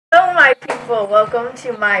Hello my people, welcome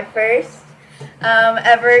to my first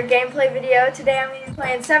ever gameplay video. Today I'm going to be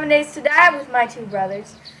playing 7 Days to Die with my two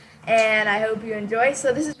brothers, and I hope you enjoy.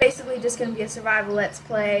 So this is basically just going to be a survival let's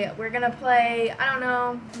play. We're going to play, I don't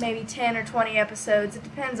know, maybe 10 or 20 episodes. It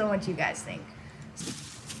depends on what you guys think.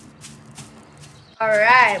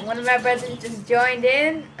 Alright, one of my brothers just joined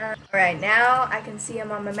in. Alright, now I can see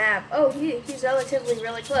him on the map. Oh, he's relatively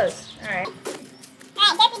really close. Alright. Alright,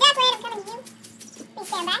 Derpy Duckland, I'm coming to you. Please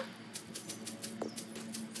stand by.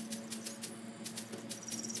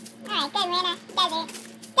 Alright, good, we're in a desert.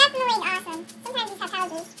 Definitely awesome. Sometimes these have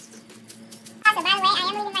houses. Also, by the way, I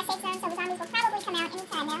am leaving my safe zone, so the zombies will probably come out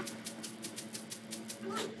anytime now.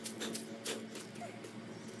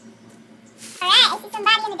 Alright, I see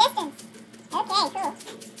somebody in the distance. Okay, cool.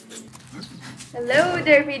 Hello,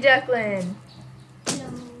 Derpy Duckland. Hello.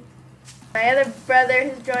 My other brother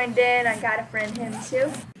has joined in. I gotta friend him too.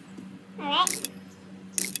 Alright.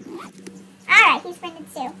 Alright, he's friended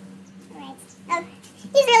too. Alright. Oh,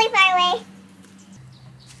 he's really far away.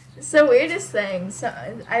 It's the weirdest thing. So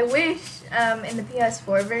I wish in the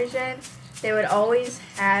PS4 version they would always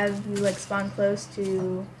have you like spawn close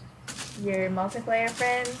to your multiplayer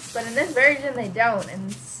friends, but in this version they don't,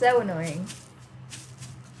 and it's so annoying.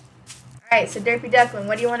 Alright, so Derpy Duckland,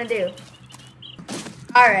 what do you want to do?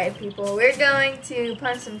 Alright people, we're going to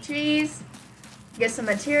punch some trees, get some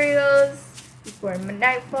materials before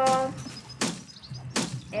nightfall,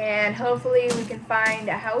 and hopefully we can find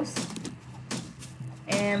a house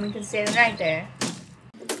and we can stay the night there.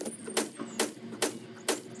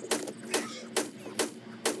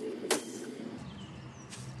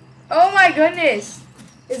 Oh my goodness!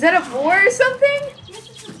 Is that a boar or something?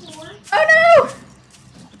 Oh no!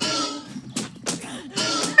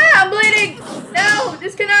 Ah, I'm bleeding! No!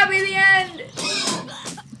 This cannot be the end!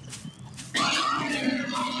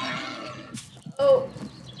 Oh.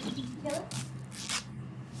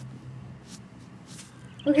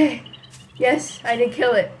 Okay. Yes, I did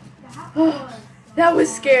kill it. Oh, that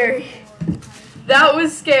was scary. That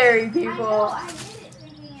was scary, people. I did it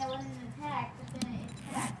thinking it wasn't an attack, but then it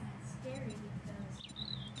attacked, and it's scary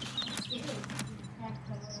because it attacked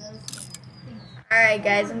one of those things. Alright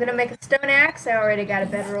guys, I'm gonna make a stone axe. I already got a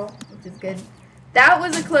bedroll, which is good. That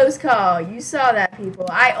was a close call. You saw that, people.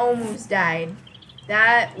 I almost died.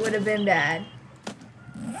 That would have been bad.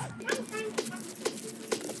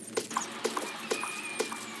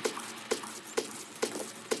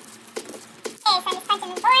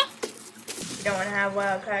 You don't want to have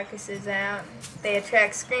wild carcasses out. They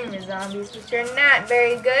attract screamer zombies, which are not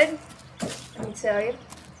very good, let me tell you.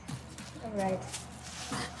 Alright.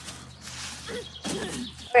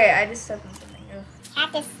 Wait, I just stepped on something.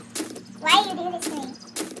 Cactus, why do you do this to me?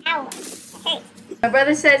 Ow, it hurts. My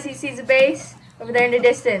brother says he sees a base over there in the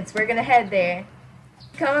distance. We're gonna head there.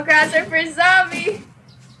 Come across our first zombie!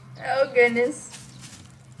 Oh goodness.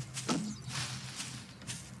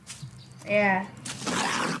 Yeah.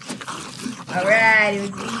 Alright, it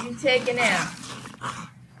was easy taken out.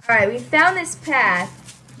 Alright, we found this path,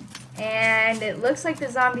 and it looks like the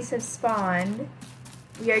zombies have spawned.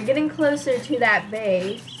 We are getting closer to that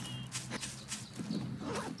base.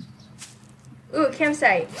 Ooh, a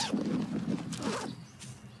campsite.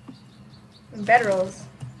 And bedrolls.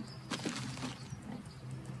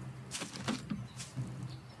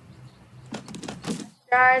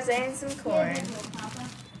 Jars and some corn.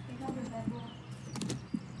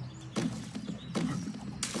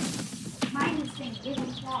 Mining thing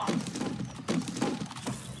isn't clogged.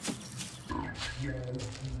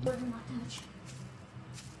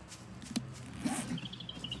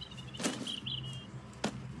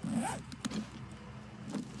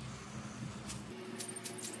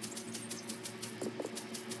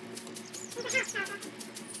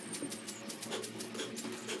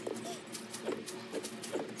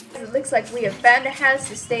 It looks like we have found a house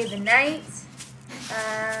to stay the night.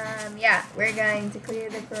 Yeah, we're going to clear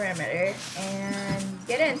the perimeter and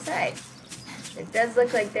get inside. It does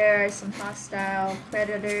look like there are some hostile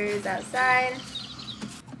predators outside.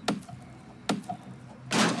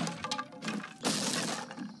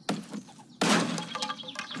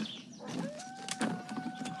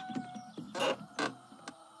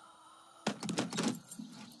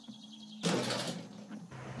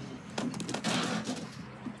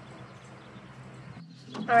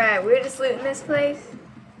 Alright, we're just looting this place.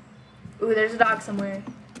 Ooh, there's a dog somewhere.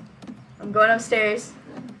 I'm going upstairs.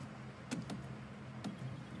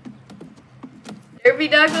 Derpy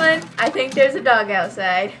Duckland, I think there's a dog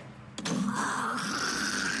outside.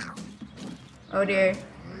 Oh dear.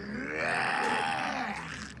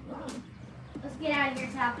 Let's get out of here,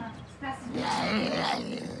 Talca. As fast as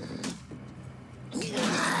we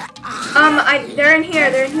can. They're in here.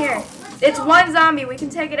 They're in here. It's one zombie. We can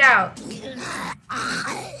take it out.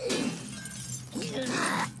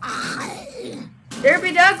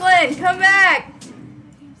 Derpy Duckling, come back.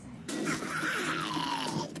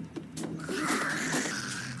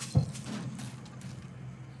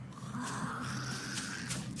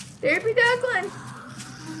 Derpy Duckling.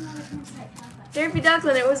 Derpy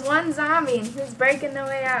Duckling, it was one zombie and he was breaking the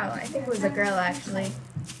way out. I think it was a girl actually.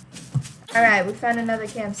 Alright, we found another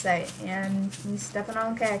campsite and he's stepping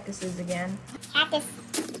on cactuses again. Cactus,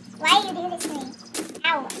 why do you do this to me?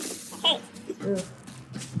 Ow, it hurts. Ooh.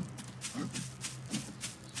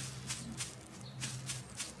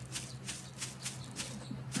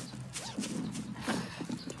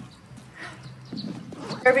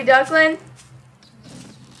 Derpy Duckling?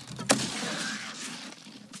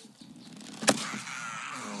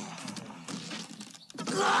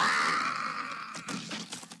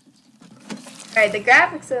 Alright, the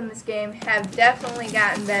graphics in this game have definitely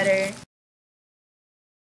gotten better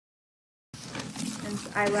since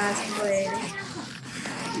I last played.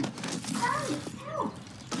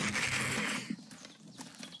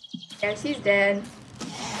 Yeah, she's dead.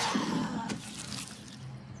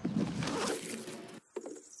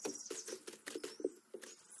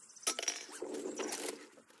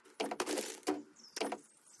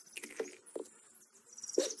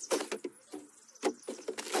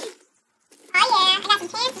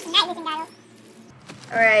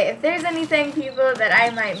 Alright, if there's anything, people, that I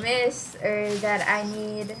might miss or that I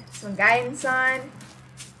need some guidance on,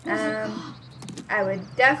 I would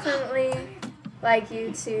definitely like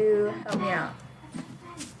you to help me out.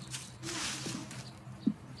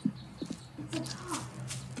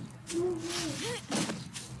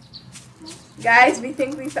 Guys, I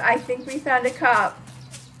think we found a cop.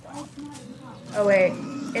 Oh wait,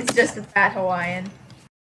 it's just a fat Hawaiian.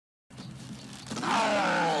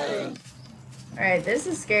 Alright, this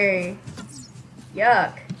is scary.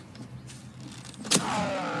 Yuck.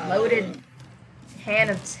 Loaded can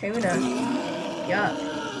of tuna.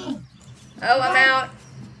 Yuck. Oh, I'm out.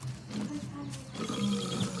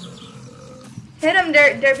 Hit him,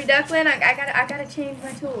 Derpy Duckling. I gotta change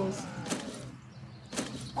my tools.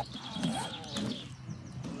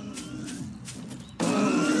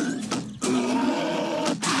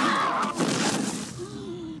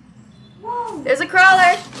 There's a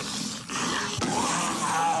crawler.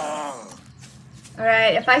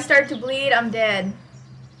 Alright, if I start to bleed, I'm dead.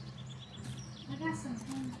 I got some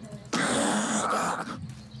painkillers.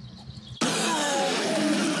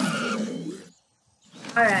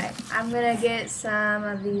 Alright, I'm gonna get some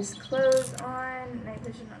of these clothes on, night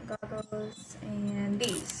vision goggles, and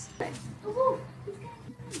these. Okay.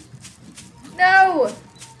 No!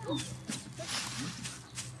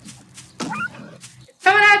 It's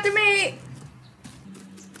coming after me!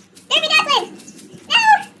 Derpy Duckling! No!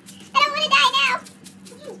 I don't want to die now!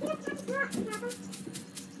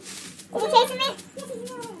 Is he chasing me?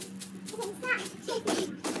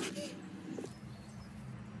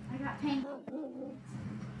 I got painkillers.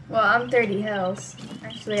 Well, I'm 30 health.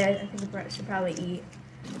 Actually, I think I should probably eat.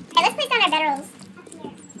 Okay, let's place down our bedrolls.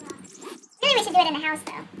 Really, we should do it in the house,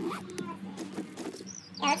 though.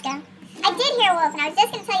 Yeah, let's go. I did hear a wolf, and I was just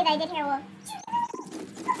going to tell you that I did hear a wolf.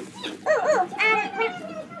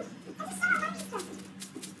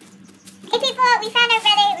 Hey people, we found our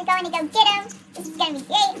brother. We're going to go get him. This is going to be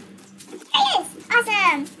great. There he is.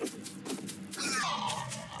 Awesome.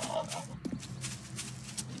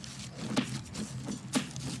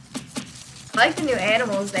 I like the new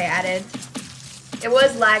animals they added. It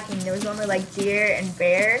was lacking. There was only like deer and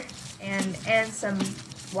bear and some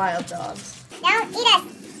wild dogs. No, eat us.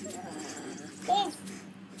 Please.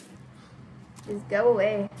 Just go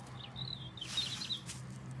away.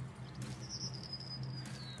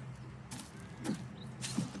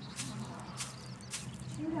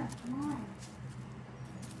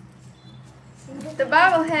 The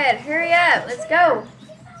bobblehead, hurry up, let's go.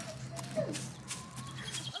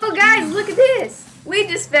 Oh guys, look at this. We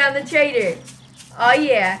just found the trader. Oh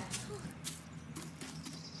yeah.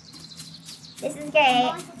 This is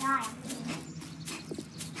great.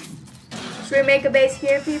 Should we make a base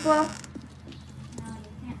here, people? No, you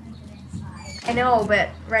can't make it inside. I know, but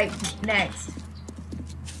right next.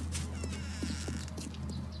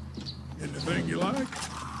 Anything you like?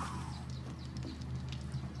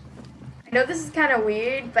 I know this is kind of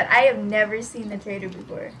weird, but I have never seen the trader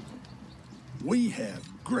before. We have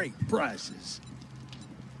great prices.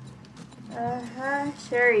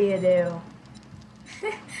 Sure you do.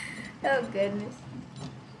 Oh goodness.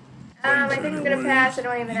 I think I'm gonna pass. I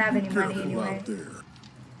don't even have any money Careful anyway. out there.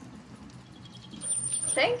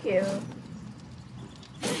 Thank you.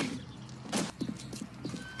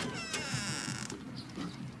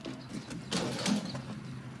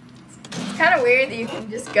 kind of weird that you can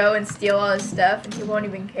just go and steal all his stuff and he won't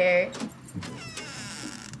even care.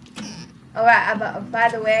 Oh, by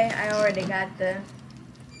the way, I already got the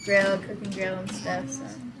cooking grill and stuff, so.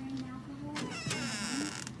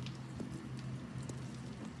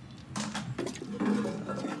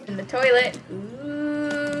 In the toilet.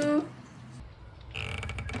 Ooh.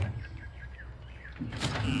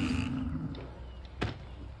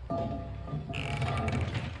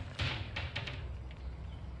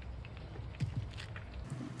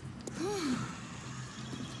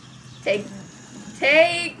 Take.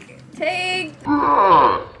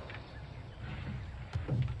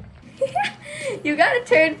 You got a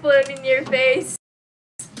turd floating in your face.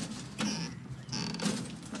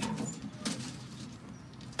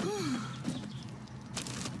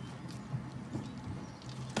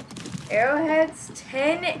 Arrowheads?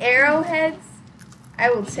 10 arrowheads? I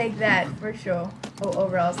will take that for sure. Oh,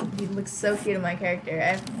 overall, he looks so cute in my character.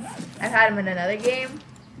 I've had him in another game.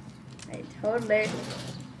 I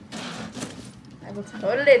will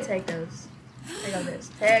totally take those. Take all this.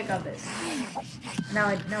 Take all this. Now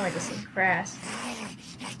I just look crass.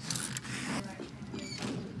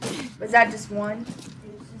 Was that just one?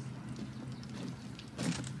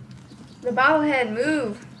 The bobblehead,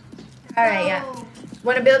 move. Alright, yeah.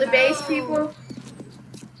 Wanna build a base, people?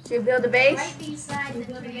 Should we build a base?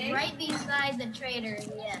 Right beside the trader,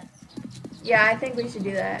 yes. Yeah, I think we should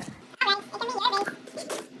do that.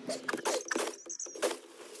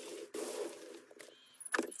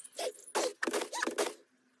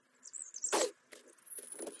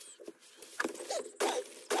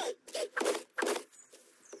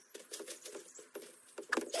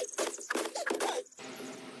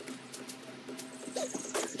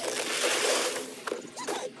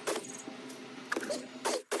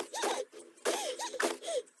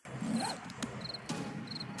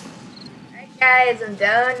 Guys, I'm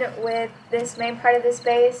done with this main part of this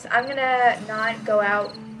base. I'm gonna not go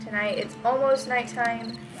out tonight. It's almost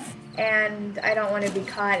nighttime and I don't want to be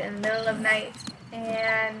caught in the middle of night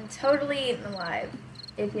and totally eaten alive,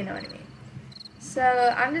 if you know what I mean. So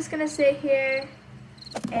I'm just gonna sit here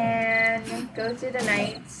and go through the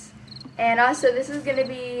nights. And also, this is gonna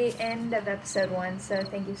be end of episode 1, so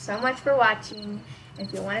thank you so much for watching.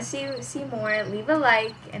 If you want to see more, leave a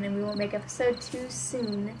like, and then we will make episode 2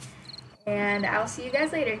 soon. And I'll see you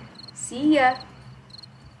guys later. See ya!